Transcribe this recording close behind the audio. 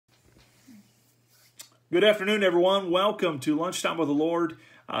Good afternoon, everyone. Welcome to Lunchtime with the Lord.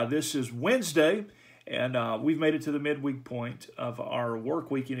 This is Wednesday, and we've made it to the midweek point of our work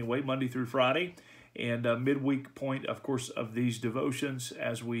week anyway, Monday through Friday, and midweek point, of course, of these devotions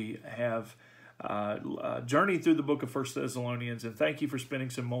as we have journeyed through the book of 1 Thessalonians. And thank you for spending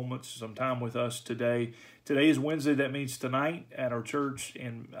some time with us today. Today is Wednesday. That means tonight at our church,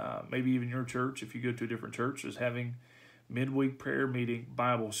 and maybe even your church, if you go to a different church, is having midweek prayer meeting,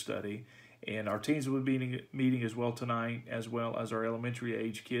 Bible study. And our teens will be meeting as well tonight, as well as our elementary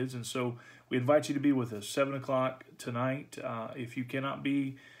age kids. And so we invite you to be with us, 7 o'clock tonight. If you cannot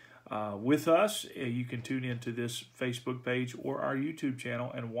be with us, you can tune into this Facebook page or our YouTube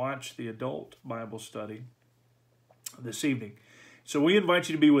channel and watch the adult Bible study this evening. So we invite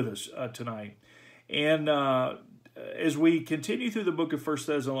you to be with us tonight. And as we continue through the book of 1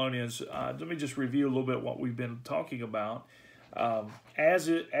 Thessalonians, let me just review a little bit what we've been talking about. As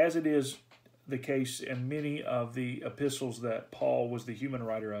it is the case in many of the epistles that Paul was the human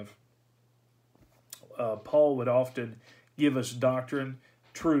writer of, Paul would often give us doctrine,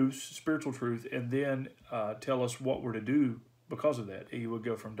 truths, spiritual truth, and then tell us what we're to do because of that. He would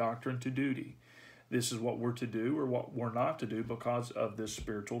go from doctrine to duty. This is what we're to do or what we're not to do because of this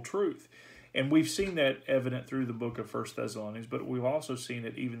spiritual truth. And we've seen that evident through the book of 1 Thessalonians, but we've also seen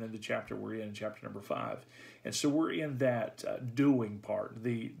it even in the chapter we're in chapter number 5. And so we're in that doing part,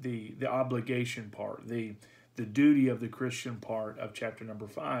 the obligation part, the duty of the Christian part of chapter number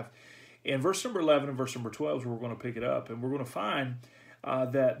 5. In verse number 11 and verse number 12 is where we're going to pick it up, and we're going to find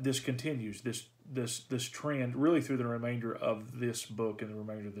that this continues, this trend really through the remainder of this book and the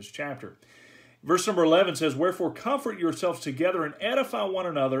remainder of this chapter. Verse number 11 says, "Wherefore comfort yourselves together and edify one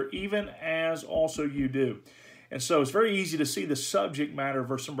another, even as also you do." And so it's very easy to see the subject matter of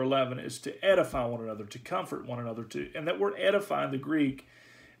verse number 11 is to edify one another, to comfort one another. And that word edify in the Greek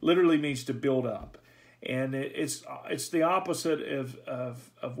literally means to build up. And it's the opposite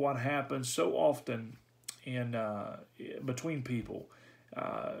of what happens so often in between people.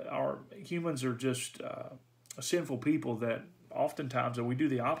 Our humans are just sinful people that oftentimes we do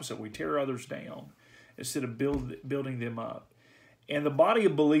the opposite. We tear others down instead of building them up. And the body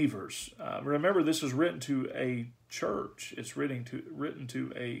of believers, remember this is written to a church. It's written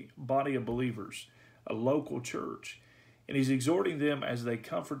to a body of believers, a local church. And he's exhorting them as they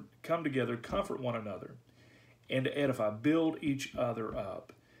come together, comfort one another, and to edify, build each other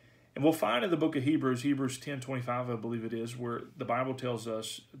up. And we'll find in the book of Hebrews 10:25, I believe it is, where the Bible tells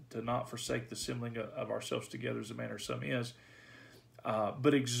us to not forsake the assembling of ourselves together as a manner of some is,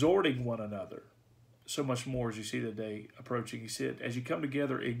 but exhorting one another. So much more as you see the day approaching. He said, as you come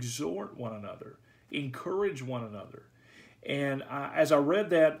together, exhort one another, encourage one another. And as I read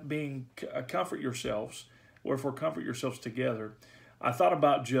that being comfort yourselves, wherefore comfort yourselves together, I thought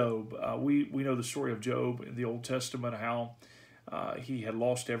about Job. We know the story of Job in the Old Testament, how he had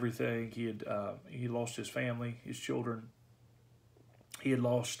lost everything. He lost his family, his children. He had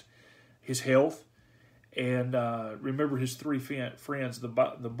lost his health. And remember his three friends. The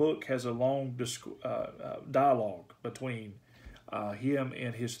book has a long dialogue between him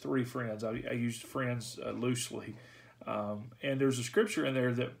and his three friends. I used friends loosely. And there's a scripture in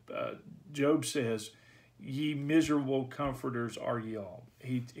there that Job says, "Ye miserable comforters are ye all."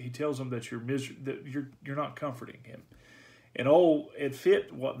 He tells them that you're not comforting him. And it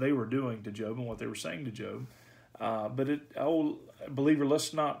fit what they were doing to Job and what they were saying to Job. But believer,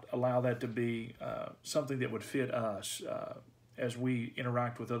 let's not allow that to be something that would fit us as we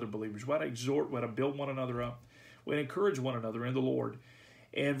interact with other believers. We ought to exhort, we ought to build one another up. We ought to encourage one another in the Lord.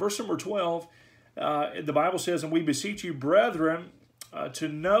 And verse number 12, the Bible says, "And we beseech you, brethren, to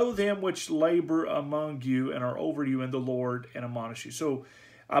know them which labor among you and are over you in the Lord and admonish you." So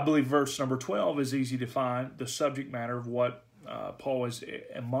I believe verse number 12 is easy to find the subject matter of what Paul is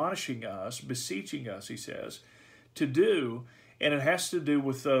admonishing us, beseeching us, he says, to do, and it has to do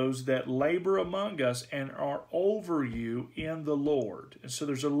with those that labor among us and are over you in the Lord. And so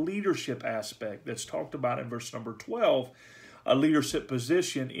there's a leadership aspect that's talked about in verse number 12, a leadership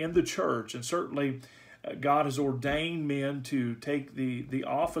position in the church, and certainly God has ordained men to take the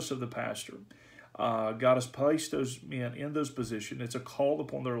office of the pastor. God has placed those men in those positions. It's a call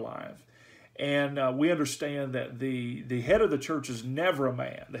upon their life. And we understand that the head of the church is never a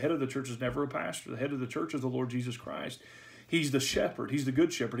man. The head of the church is never a pastor. The head of the church is the Lord Jesus Christ. He's the shepherd. He's the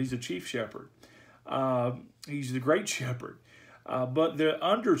good shepherd. He's the chief shepherd. He's the great shepherd. But the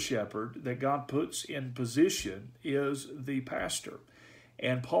under shepherd that God puts in position is the pastor.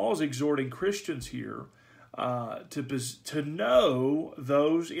 And Paul's exhorting Christians here to know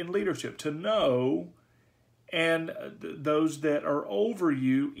those in leadership, to know and those that are over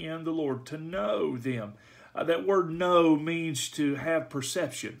you in the Lord, to know them. That word know means to have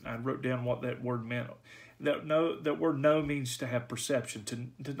perception. I wrote down what that word meant. That word know means to have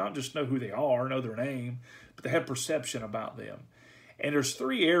perception, to not just know who they are, know their name, but to have perception about them. And there's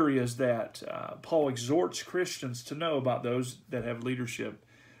three areas that Paul exhorts Christians to know about those that have leadership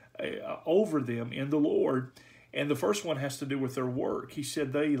over them in the Lord. And the first one has to do with their work. He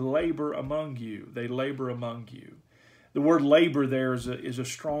said, they labor among you. They labor among you. The word labor there is a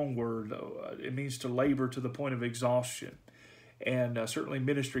strong word. It means to labor to the point of exhaustion. And certainly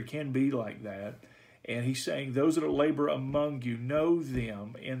ministry can be like that. And he's saying those that labor among you, know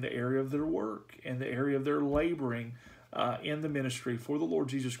them in the area of their work, in the area of their laboring in the ministry for the Lord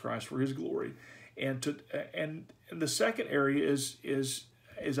Jesus Christ, for his glory. And the second area is,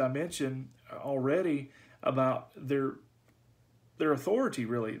 as I mentioned already, about their authority,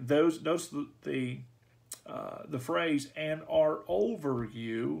 really. Notice the phrase, and are over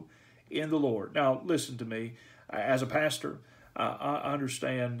you in the Lord. Now, listen to me. As a pastor, I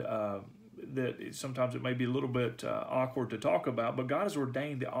understand that sometimes it may be a little bit awkward to talk about, but God has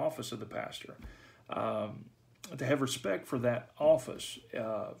ordained the office of the pastor. To have respect for that office,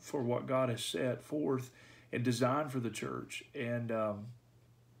 for what God has set forth and designed for the church. And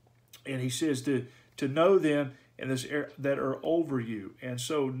he says to know them in this that are over you. And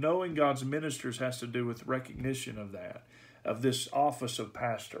so knowing God's ministers has to do with recognition of that, of this office of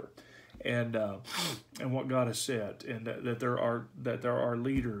pastor, and what God has said, and that there are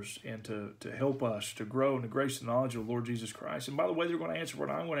leaders, and to help us to grow in the grace and knowledge of the Lord Jesus Christ. And by the way, they're going to answer for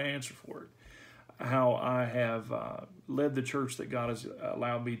it. I'm going to answer for it. How I have led the church that God has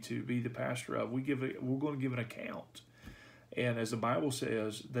allowed me to be the pastor of. We're going to give an account. And as the Bible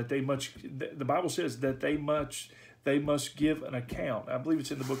says that they must give an account. I believe it's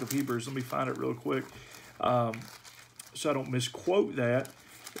in the book of Hebrews. Let me find it real quick, so I don't misquote that.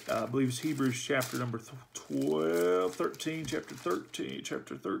 I believe it's Hebrews chapter number 13.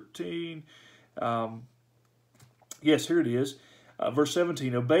 Yes, here it is. Verse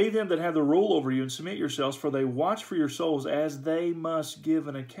 17, obey them that have the rule over you and submit yourselves, for they watch for your souls as they must give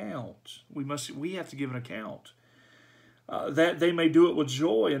an account. We have to give an account. That they may do it with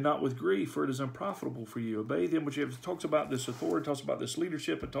joy and not with grief, for it is unprofitable for you. Obey them, which talks about this authority, talks about this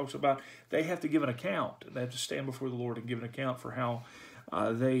leadership, and talks about they have to give an account. They have to stand before the Lord and give an account for how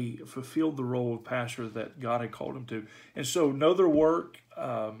they fulfilled the role of pastor that God had called them to. And so know their work,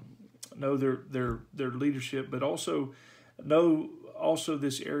 know their leadership, but also know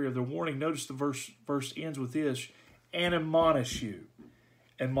this area of their warning. Notice the verse ends with this, and admonish you.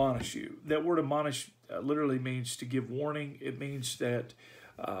 Admonish you. That word admonish literally means to give warning. It means that,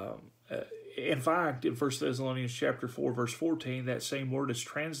 in fact, in 1 Thessalonians chapter 4, verse 14, that same word is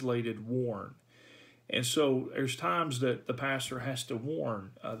translated warn. And so there's times that the pastor has to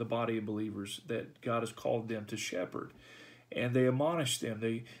warn the body of believers that God has called them to shepherd. And they admonish them.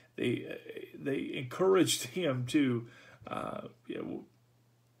 They encourage them to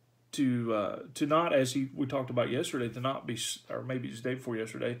not, as we talked about yesterday, to not be, or maybe it's the day before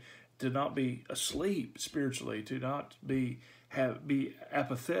yesterday, to not be asleep spiritually, to not be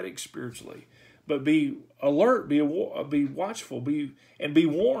apathetic spiritually, but be alert, be watchful, be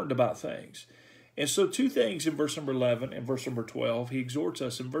warned about things. And so two things in verse number 11 and verse number 12, he exhorts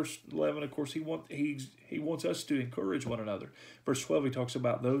us. In verse 11, of course, he wants us to encourage one another. Verse 12, he talks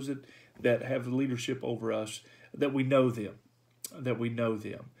about those that have leadership over us, that we know them, that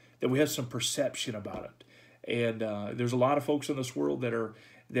we have some perception about it. And there's a lot of folks in this world that are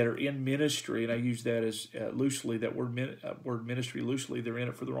in ministry, and I use that as loosely, that word ministry loosely. They're in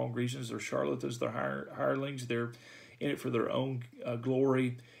it for the wrong reasons. They're charlatans. They're hirelings. They're in it for their own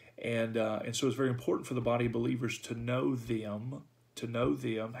glory. And so it's very important for the body of believers to know them,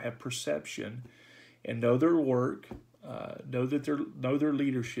 have perception, and know their work, know their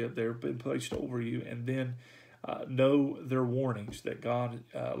leadership. They've been placed over you, and then know their warnings that God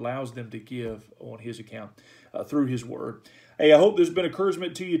allows them to give on His account through His Word. Hey, I hope there's been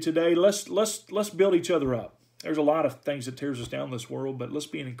encouragement to you today. Let's build each other up. There's a lot of things that tears us down in this world, but let's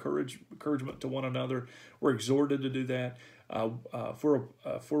be an encouragement to one another. We're exhorted to do that.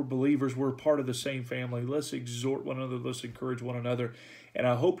 For believers, we're part of the same family. Let's exhort one another. Let's encourage one another. And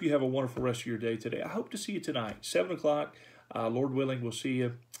I hope you have a wonderful rest of your day today. I hope to see you tonight, 7 o'clock. Lord willing, we'll see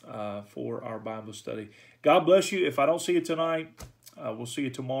you for our Bible study. God bless you. If I don't see you tonight, we'll see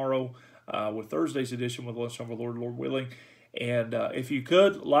you tomorrow with Thursday's edition with Lunchtime of the Lord willing. And if you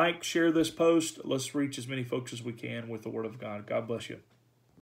could, share this post. Let's reach as many folks as we can with the Word of God. God bless you.